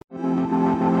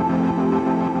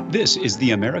This is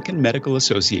the American Medical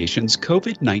Association's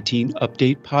COVID-19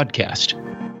 Update Podcast.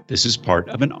 This is part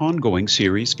of an ongoing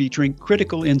series featuring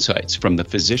critical insights from the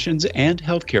physicians and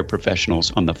healthcare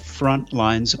professionals on the front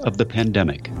lines of the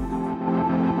pandemic.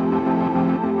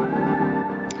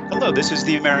 Hello, this is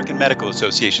the American Medical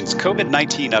Association's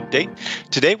COVID-19 update.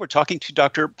 Today we're talking to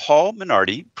Dr. Paul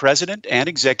Minardi, President and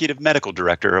Executive Medical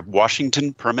Director of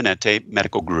Washington Permanente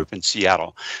Medical Group in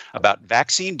Seattle, about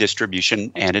vaccine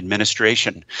distribution and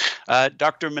administration.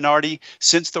 Dr. Minardi,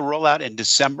 since the rollout in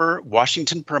December,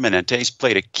 Washington Permanente has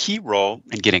played a key role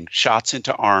in getting shots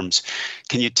into arms.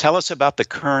 Can you tell us about the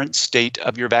current state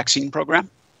of your vaccine program?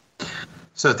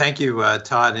 So thank you,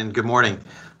 Todd, and good morning.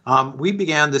 We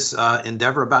began this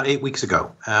endeavor about 8 weeks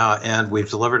ago, and we've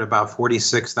delivered about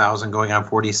 46,000, going on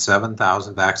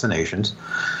 47,000 vaccinations.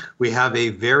 We have a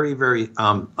very, very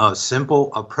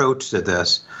simple approach to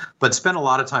this, but spent a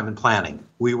lot of time in planning.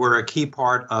 We were a key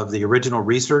part of the original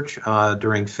research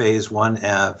during phase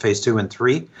 1, phase 2, and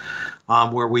 3.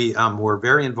 Where we were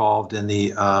very involved in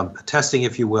the testing,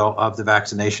 if you will, of the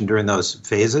vaccination during those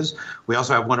phases. We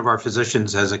also have one of our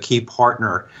physicians as a key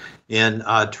partner in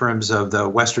terms of the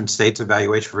Western states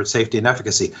evaluation for safety and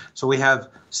efficacy. So we have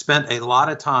spent a lot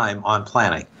of time on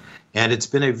planning. And it's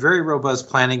been a very robust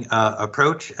planning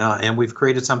approach, and we've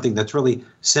created something that's really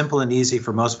simple and easy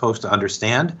for most folks to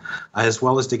understand, as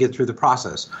well as to get through the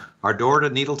process. Our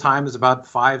door-to-needle time is about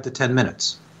 5 to 10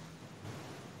 minutes.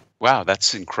 Wow,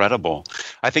 that's incredible.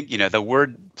 I think, the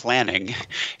word planning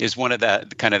is one of the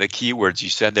kind of the key words you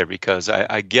said there, because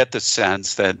I get the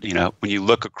sense that, when you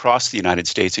look across the United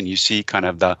States and you see kind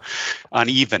of the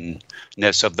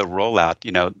unevenness of the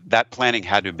rollout, that planning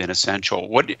had to have been essential.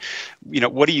 What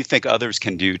do you think others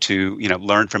can do to,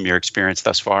 learn from your experience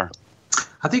thus far?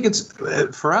 I think it's,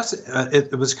 for us,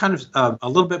 it was kind of a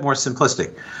little bit more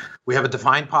simplistic. We have a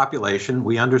defined population.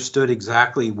 We understood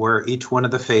exactly where each one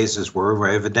of the phases were.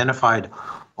 We have identified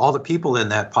all the people in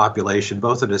that population,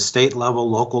 both at a state level,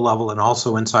 local level, and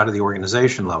also inside of the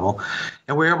organization level.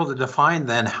 And we're able to define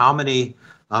then how many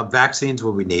vaccines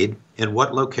will we need, in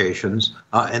what locations,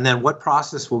 and then what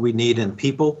process will we need in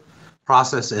people,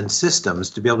 process, and systems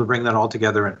to be able to bring that all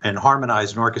together and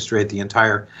harmonize and orchestrate the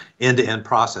entire end-to-end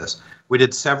process. We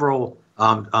did several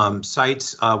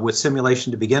sites with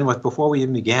simulation to begin with before we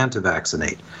even began to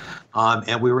vaccinate.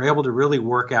 And we were able to really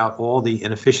work out all the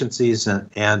inefficiencies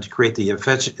and create the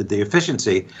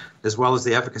efficiency as well as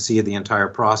the efficacy of the entire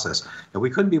process. And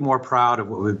we couldn't be more proud of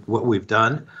what we've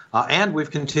done. And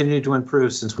we've continued to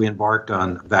improve since we embarked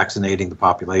on vaccinating the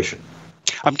population.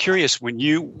 I'm curious, when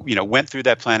you went through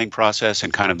that planning process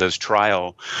and kind of those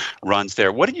trial runs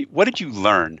there, what did you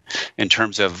learn in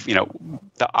terms of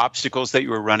the obstacles that you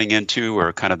were running into,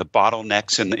 or kind of the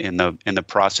bottlenecks in the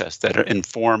process that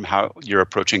inform how you're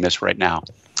approaching this right now?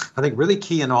 I think really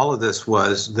key in all of this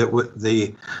was that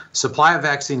the supply of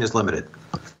vaccine is limited.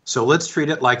 So let's treat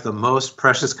it like the most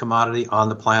precious commodity on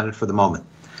the planet for the moment.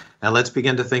 And let's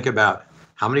begin to think about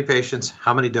how many patients,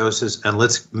 how many doses, and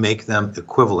let's make them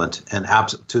equivalent and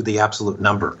to the absolute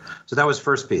number. So that was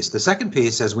first piece. The second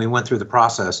piece, as we went through the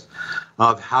process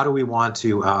of how do we want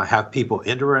to have people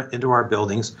into our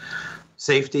buildings,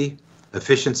 safety,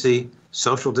 efficiency,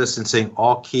 social distancing,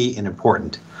 all key and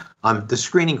important. The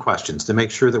screening questions to make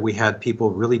sure that we had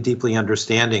people really deeply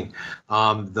understanding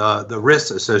the risks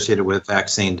associated with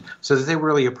vaccine so that they were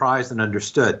really apprised and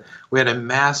understood. We had a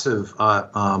massive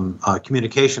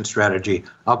communication strategy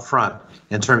up front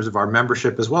in terms of our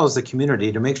membership as well as the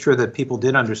community to make sure that people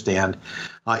did understand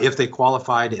if they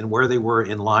qualified and where they were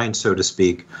in line, so to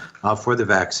speak, for the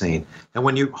vaccine. And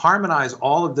when you harmonize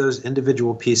all of those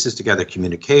individual pieces together,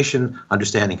 communication,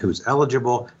 understanding who's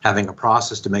eligible, having a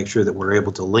process to make sure that we're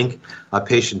able to link a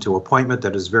patient to appointment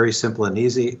that is very simple and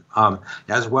easy,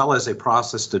 as well as a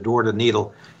process to door to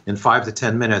needle in 5 to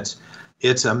 10 minutes,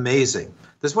 it's amazing.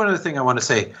 There's one other thing I want to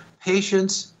say.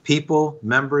 Patients, people,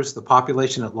 members, the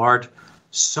population at large,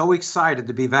 so excited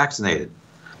to be vaccinated.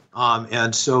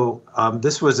 And so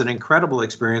this was an incredible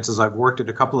experience as I've worked at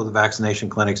a couple of the vaccination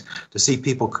clinics to see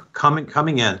people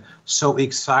coming in so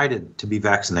excited to be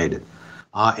vaccinated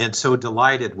and so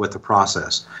delighted with the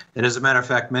process. And as a matter of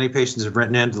fact, many patients have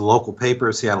written into the local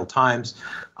paper, Seattle Times,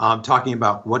 talking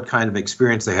about what kind of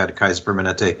experience they had at Kaiser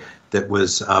Permanente that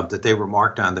was that they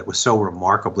remarked on that was so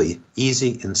remarkably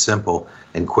easy and simple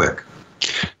and quick.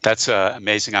 That's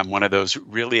amazing. I'm one of those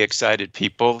really excited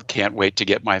people. Can't wait to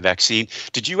get my vaccine.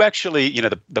 Did you actually,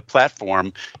 the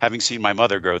platform, having seen my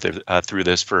mother go through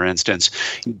this, for instance,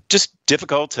 just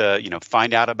difficult to,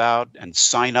 find out about and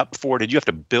sign up for? Did you have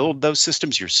to build those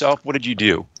systems yourself? What did you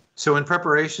do? So in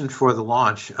preparation for the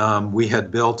launch, we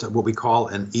had built what we call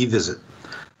an e-visit.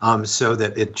 so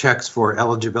that it checks for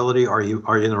eligibility. Are you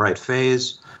in the right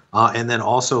phase? And then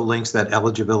also links that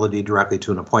eligibility directly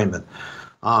to an appointment.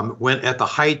 When at the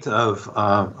height of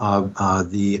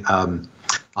the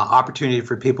opportunity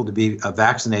for people to be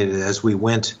vaccinated, as we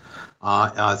went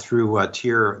through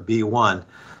tier B1,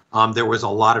 there was a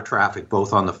lot of traffic,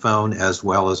 both on the phone as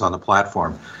well as on the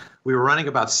platform. We were running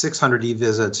about 600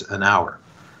 e-visits an hour,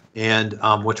 and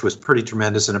which was pretty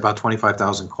tremendous, and about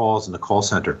 25,000 calls in the call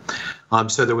center.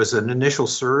 So there was an initial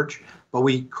surge, but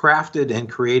we crafted and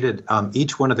created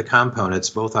each one of the components,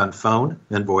 both on phone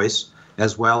and voice,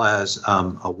 as well as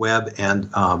a web and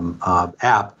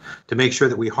app, to make sure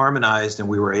that we harmonized and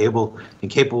we were able and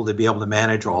capable to be able to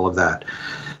manage all of that.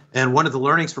 And one of the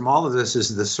learnings from all of this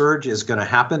is the surge is going to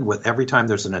happen with every time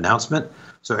there's an announcement.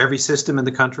 So every system in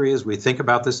the country, as we think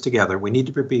about this together, we need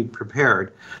to be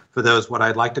prepared for those, what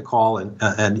I'd like to call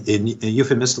and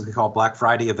euphemistically call Black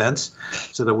Friday events,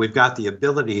 so that we've got the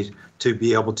ability to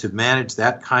be able to manage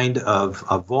that kind of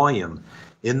volume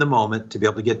in the moment to be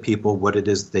able to get people what it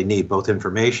is they need, both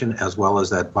information as well as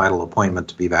that vital appointment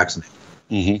to be vaccinated.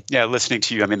 Mm-hmm. Yeah, listening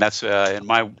to you, I mean, that's in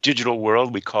my digital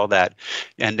world, we call that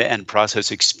end-to-end process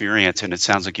experience, and it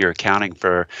sounds like you're accounting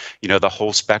for, the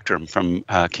whole spectrum from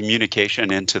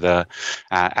communication into the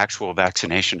actual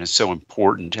vaccination is so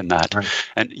important in that. Right.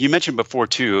 And you mentioned before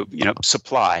too,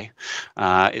 supply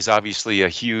is obviously a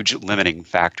huge limiting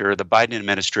factor. The Biden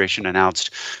administration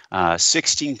announced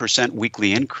 16%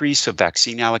 weekly increase of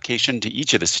vaccine allocation to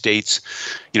each of the states.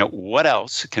 What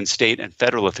else can state and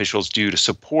federal officials do to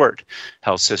support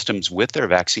health systems with their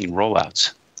vaccine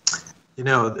rollouts?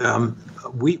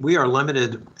 We are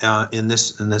limited in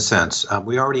this sense.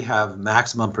 We already have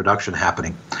maximum production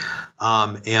happening,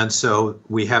 and so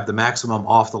we have the maximum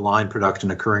off-the-line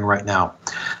production occurring right now.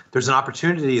 There's an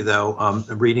opportunity, though.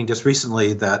 Reading just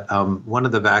recently that one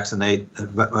of the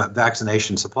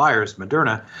vaccination suppliers,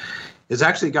 Moderna, has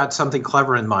actually got something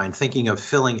clever in mind, thinking of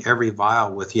filling every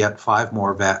vial with yet 5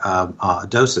 more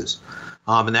doses.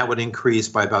 And that would increase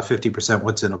by about 50%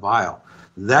 what's in a vial.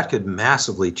 That could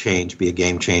massively be a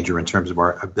game changer in terms of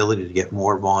our ability to get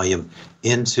more volume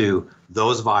into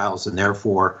those vials, and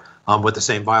therefore, with the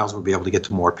same vials, we'll be able to get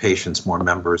to more patients, more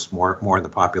members, more in the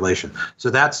population. So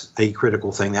that's a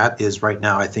critical thing. That is right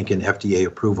now, I think, in FDA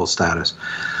approval status.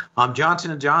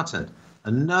 Johnson & Johnson,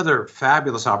 another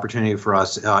fabulous opportunity for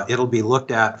us. It'll be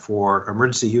looked at for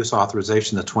emergency use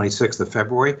authorization the 26th of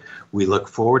February. We look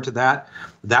forward to that.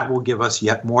 That will give us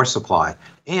yet more supply.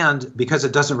 And because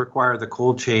it doesn't require the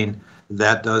cold chain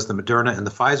that does the Moderna and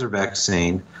the Pfizer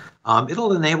vaccine,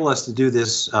 it'll enable us to do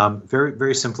this very,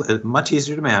 very simply, much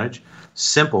easier to manage,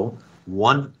 simple,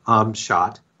 one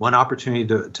shot, one opportunity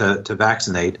to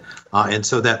vaccinate. And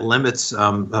so that limits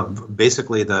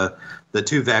basically the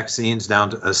 2 vaccines down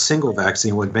to a single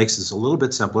vaccine, which makes this a little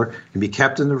bit simpler, can be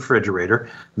kept in the refrigerator,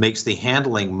 makes the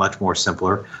handling much more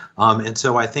simpler. And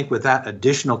so I think with that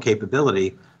additional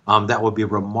capability, that will be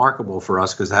remarkable for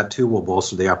us, because that too will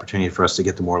bolster the opportunity for us to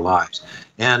get to more lives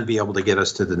and be able to get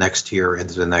us to the next tier and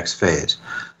to the next phase.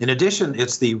 In addition,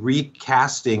 it's the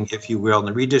recasting, if you will, and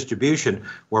the redistribution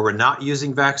where we're not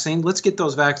using vaccine. Let's get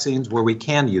those vaccines where we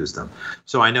can use them.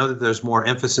 So I know that there's more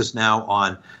emphasis now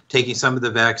on taking some of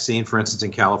the vaccine, for instance,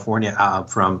 in California,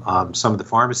 from some of the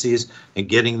pharmacies and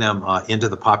getting them into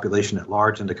the population at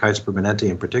large, into Kaiser Permanente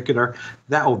in particular.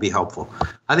 That will be helpful.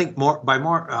 I think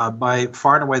by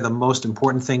far and away the most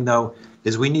important thing, though,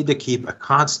 is we need to keep a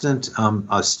constant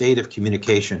state of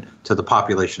communication to the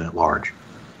population at large.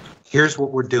 Here's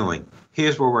what we're doing.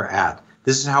 Here's where we're at.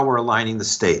 This is how we're aligning the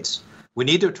states. We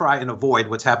need to try and avoid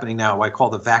what's happening now, what I call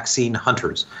the vaccine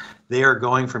hunters. They are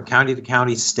going from county to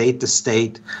county, state to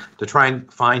state to try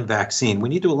and find vaccine. We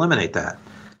need to eliminate that,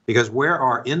 because where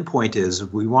our endpoint is,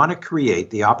 we want to create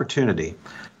the opportunity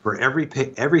for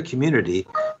every community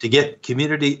to get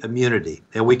community immunity.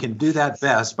 And we can do that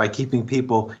best by keeping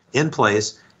people in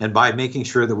place and by making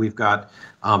sure that we've got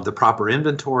the proper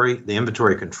inventory, the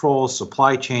inventory controls,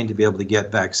 supply chain to be able to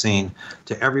get vaccine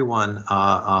to everyone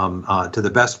to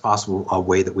the best possible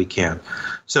way that we can.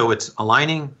 So it's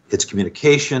aligning, it's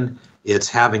communication, it's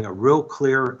having a real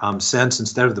clear sense,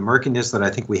 instead of the murkiness that I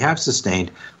think we have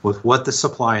sustained, with what the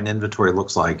supply and inventory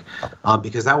looks like,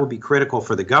 because that will be critical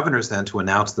for the governors then to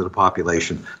announce to the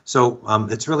population. So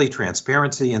it's really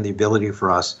transparency and the ability for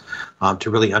us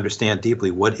to really understand deeply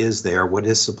what is there, what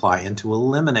is supply, and to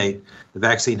eliminate the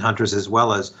vaccine hunters, as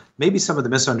well as maybe some of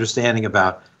the misunderstanding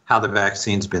about how the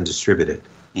vaccine's been distributed.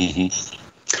 Mm-hmm.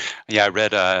 Yeah, I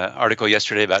read an article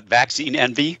yesterday about vaccine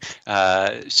envy,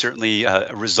 certainly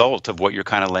a result of what you're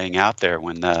kind of laying out there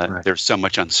when there's so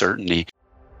much uncertainty.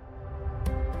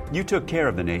 You took care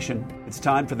of the nation. It's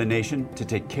time for the nation to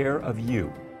take care of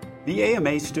you. The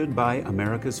AMA stood by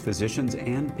America's physicians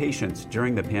and patients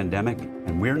during the pandemic,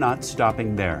 and we're not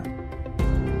stopping there.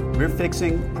 We're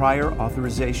fixing prior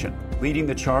authorization, leading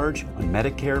the charge on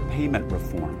Medicare payment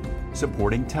reform,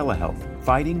 supporting telehealth,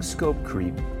 fighting scope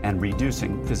creep, and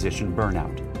reducing physician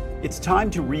burnout. It's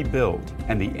time to rebuild,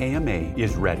 and the AMA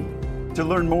is ready. To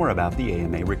learn more about the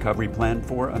AMA Recovery Plan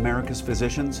for America's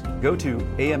Physicians, go to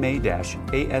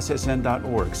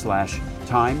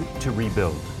ama-assn.org/time to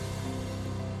rebuild.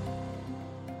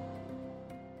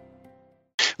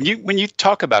 When you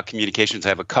talk about communications, I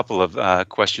have a couple of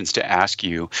questions to ask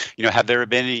you. Have there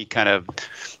been any kind of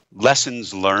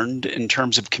lessons learned in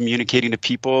terms of communicating to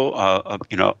people?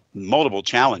 Multiple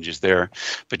challenges there,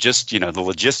 but just, the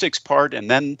logistics part, and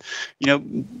then,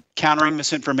 countering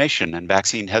misinformation and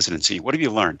vaccine hesitancy. What have you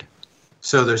learned?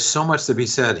 So there's so much to be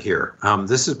said here.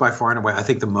 This is by far and away, I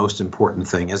think, the most important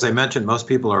thing. As I mentioned, most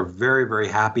people are very, very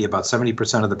happy. About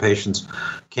 70% of the patients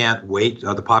can't wait,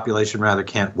 the population rather,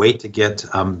 can't wait to get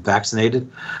vaccinated.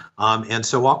 And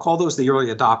so I'll call those the early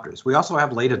adopters. We also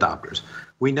have late adopters.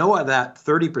 We know of that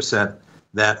 30%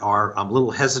 that are a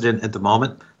little hesitant at the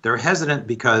moment. They're hesitant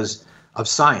because of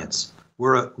science.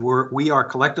 We are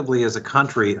collectively as a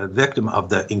country a victim of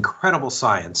the incredible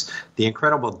science, the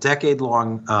incredible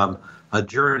decade-long a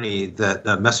journey that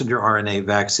messenger RNA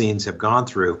vaccines have gone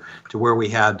through, to where we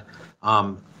had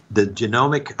the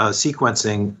genomic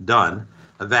sequencing done,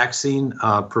 a vaccine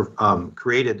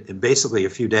created in basically a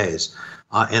few days,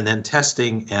 and then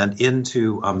testing and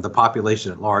into the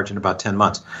population at large in about 10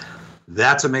 months.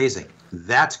 That's amazing.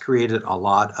 That's created a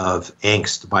lot of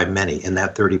angst by many in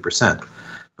that 30%.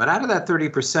 But out of that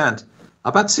 30%,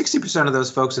 about 60% of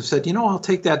those folks have said, I'll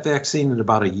take that vaccine in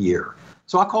about a year.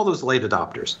 So I'll call those late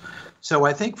adopters. So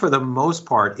I think for the most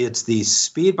part, it's the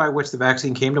speed by which the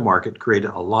vaccine came to market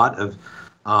created a lot of,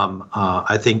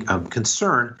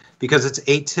 concern, because it's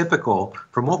atypical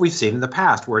from what we've seen in the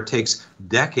past, where it takes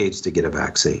decades to get a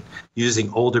vaccine using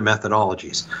older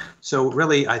methodologies. So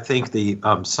really, I think the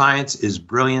science is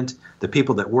brilliant. The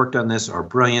people that worked on this are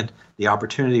brilliant. The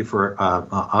opportunity for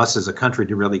us as a country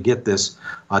to really get this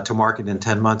to market in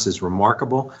 10 months is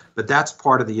remarkable, but that's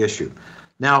part of the issue.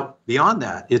 Now, beyond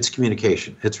that, it's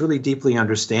communication. It's really deeply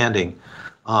understanding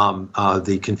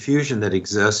the confusion that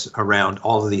exists around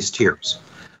all of these tiers.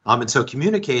 And so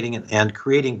communicating and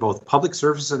creating both public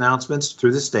service announcements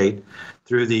through the state,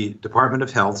 through the Department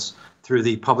of Health, through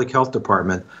the Public Health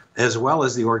Department, as well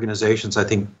as the organizations, I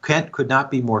think could not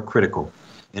be more critical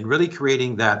in really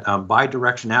creating that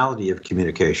bidirectionality of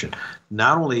communication,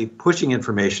 not only pushing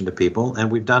information to people,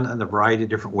 and we've done it in a variety of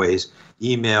different ways,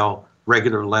 email,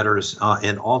 regular letters,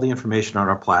 and all the information on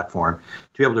our platform,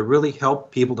 to be able to really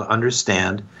help people to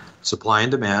understand supply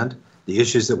and demand, the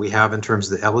issues that we have in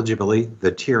terms of the eligibility,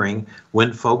 the tiering,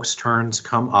 when folks' turns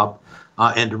come up,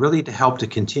 and really to help to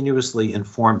continuously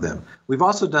inform them. We've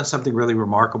also done something really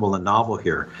remarkable and novel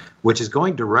here, which is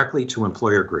going directly to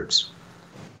employer groups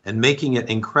and making it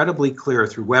incredibly clear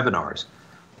through webinars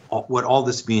what all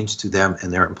this means to them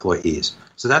and their employees.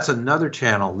 So that's another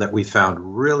channel that we found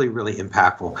really, really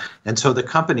impactful. And so the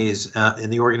companies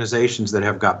and the organizations that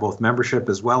have got both membership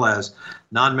as well as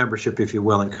non-membership, if you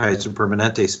will, in Kaiser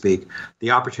Permanente speak,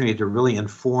 the opportunity to really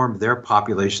inform their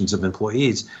populations of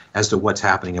employees as to what's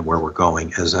happening and where we're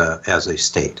going as a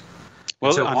state.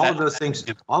 Well, so all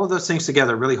of those things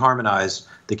together really harmonize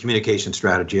the communication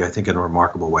strategy, I think, in a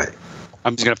remarkable way.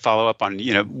 I'm just going to follow up on,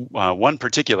 one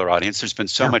particular audience. There's been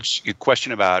so much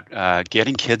question about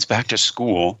getting kids back to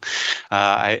school.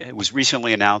 It was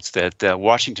recently announced that the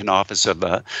Washington Office of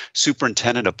the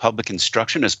Superintendent of Public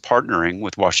Instruction is partnering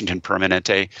with Washington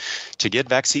Permanente to get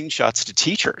vaccine shots to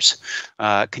teachers.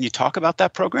 Can you talk about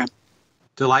that program?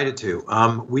 Delighted to.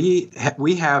 We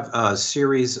have a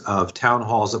series of town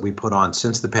halls that we put on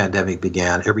since the pandemic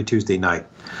began every Tuesday night.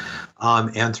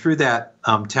 And through that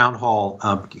town hall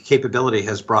capability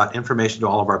has brought information to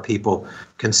all of our people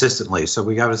consistently. So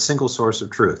we got a single source of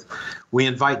truth. We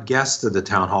invite guests to the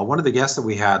town hall. One of the guests that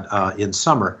we had in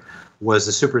summer was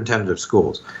the superintendent of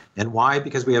schools. And why?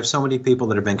 Because we have so many people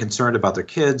that have been concerned about their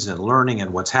kids and learning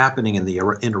and what's happening and the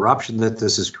interruption that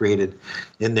this has created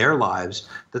in their lives,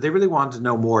 that they really wanted to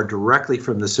know more directly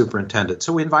from the superintendent.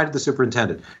 So we invited the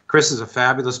superintendent. Chris is a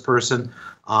fabulous person.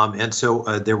 And so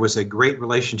there was a great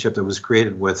relationship that was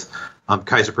created with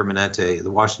Kaiser Permanente,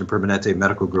 the Washington Permanente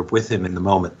Medical Group, with him in the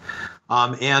moment.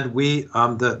 And we,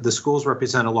 the schools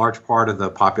represent a large part of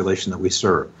the population that we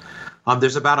serve.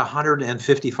 There's about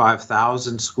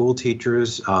 155,000 school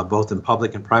teachers, both in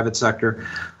public and private sector,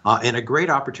 and a great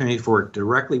opportunity for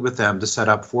directly with them to set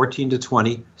up 14 to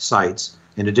 20 sites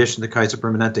in addition to Kaiser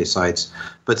Permanente sites,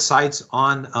 but sites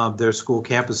on their school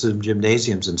campuses,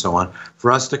 gymnasiums, and so on,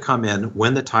 for us to come in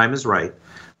when the time is right,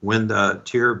 when the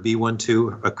tier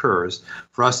B1-2 occurs,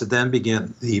 for us to then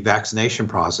begin the vaccination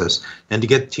process and to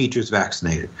get teachers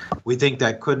vaccinated. We think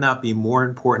that could not be more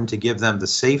important to give them the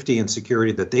safety and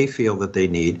security that they feel that they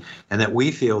need and that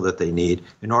we feel that they need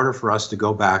in order for us to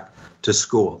go back to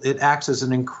school. It acts as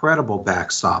an incredible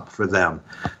backstop for them,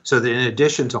 so that in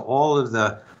addition to all of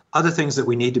the other things that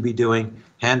we need to be doing,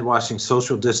 hand washing,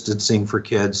 social distancing for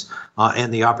kids,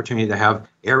 and the opportunity to have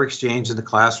air exchange in the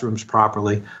classrooms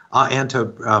properly, and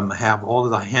to have all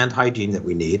of the hand hygiene that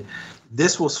we need.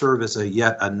 This will serve as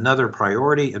yet another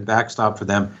priority and backstop for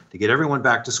them to get everyone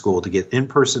back to school, to get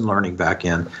in-person learning back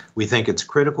in. We think it's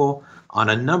critical on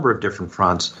a number of different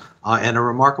fronts, and a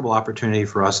remarkable opportunity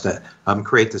for us to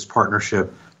create this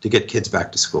partnership to get kids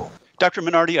back to school. Dr.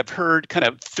 Minardi, I've heard kind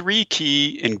of three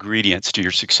key ingredients to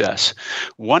your success.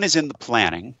 One is in the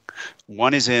planning,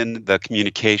 one is in the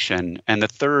communication, and the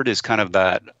third is kind of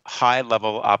that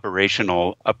high-level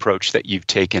operational approach that you've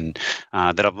taken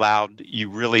that allowed you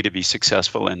really to be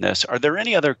successful in this. Are there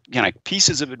any other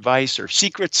pieces of advice or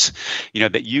secrets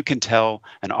that you can tell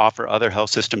and offer other health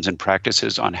systems and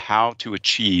practices on how to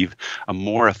achieve a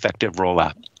more effective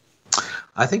rollout?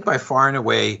 I think by far and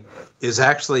away is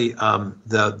actually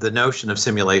the notion of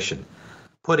simulation.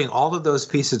 Putting all of those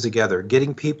pieces together,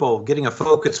 getting a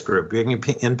focus group, bringing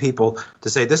in people to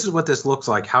say, this is what this looks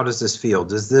like. How does this feel?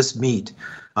 Does this meet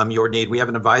your need? We have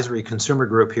an advisory consumer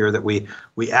group here that we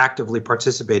actively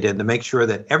participate in to make sure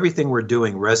that everything we're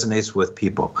doing resonates with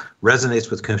people, resonates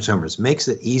with consumers, makes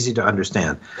it easy to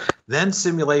understand. Then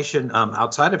simulation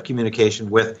outside of communication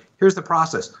with, here's the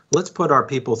process. Let's put our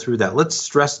people through that. Let's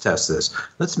stress test this.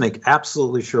 Let's make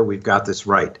absolutely sure we've got this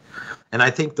right. And I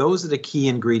think those are the key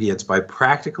ingredients by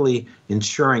practically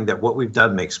ensuring that what we've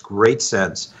done makes great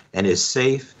sense and is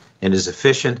safe and is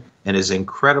efficient and is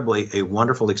incredibly a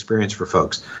wonderful experience for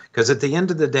folks. Because at the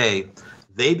end of the day,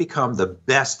 they become the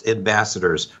best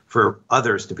ambassadors for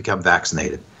others to become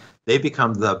vaccinated. They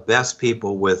become the best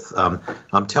people with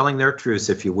telling their truths,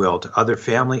 if you will, to other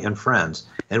family and friends.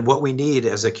 And what we need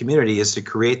as a community is to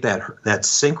create that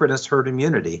synchronous herd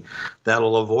immunity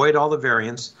that'll avoid all the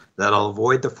variants, that'll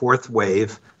avoid the fourth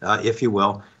wave, if you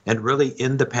will, and really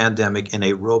end the pandemic in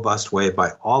a robust way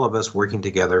by all of us working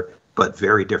together, but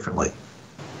very differently.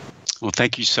 Well,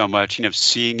 thank you so much.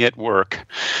 Seeing it work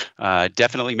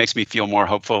definitely makes me feel more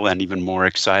hopeful and even more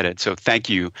excited. So thank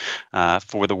you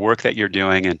for the work that you're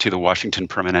doing and to the Washington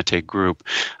Permanente Group.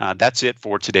 That's it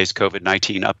for today's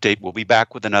COVID-19 update. We'll be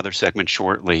back with another segment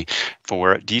shortly.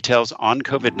 For details on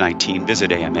COVID-19,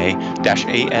 visit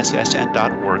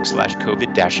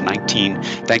ama-assn.org/COVID-19.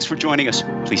 Thanks for joining us.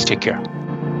 Please take care.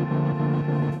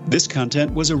 This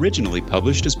content was originally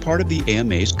published as part of the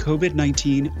AMA's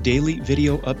COVID-19 daily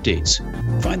video updates.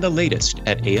 Find the latest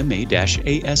at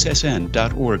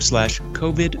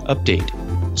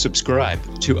ama-assn.org/COVID-update.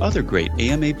 Subscribe to other great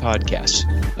AMA podcasts,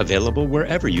 available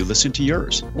wherever you listen to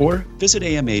yours, or visit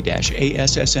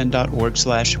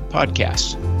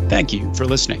ama-assn.org/podcasts. Thank you for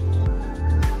listening.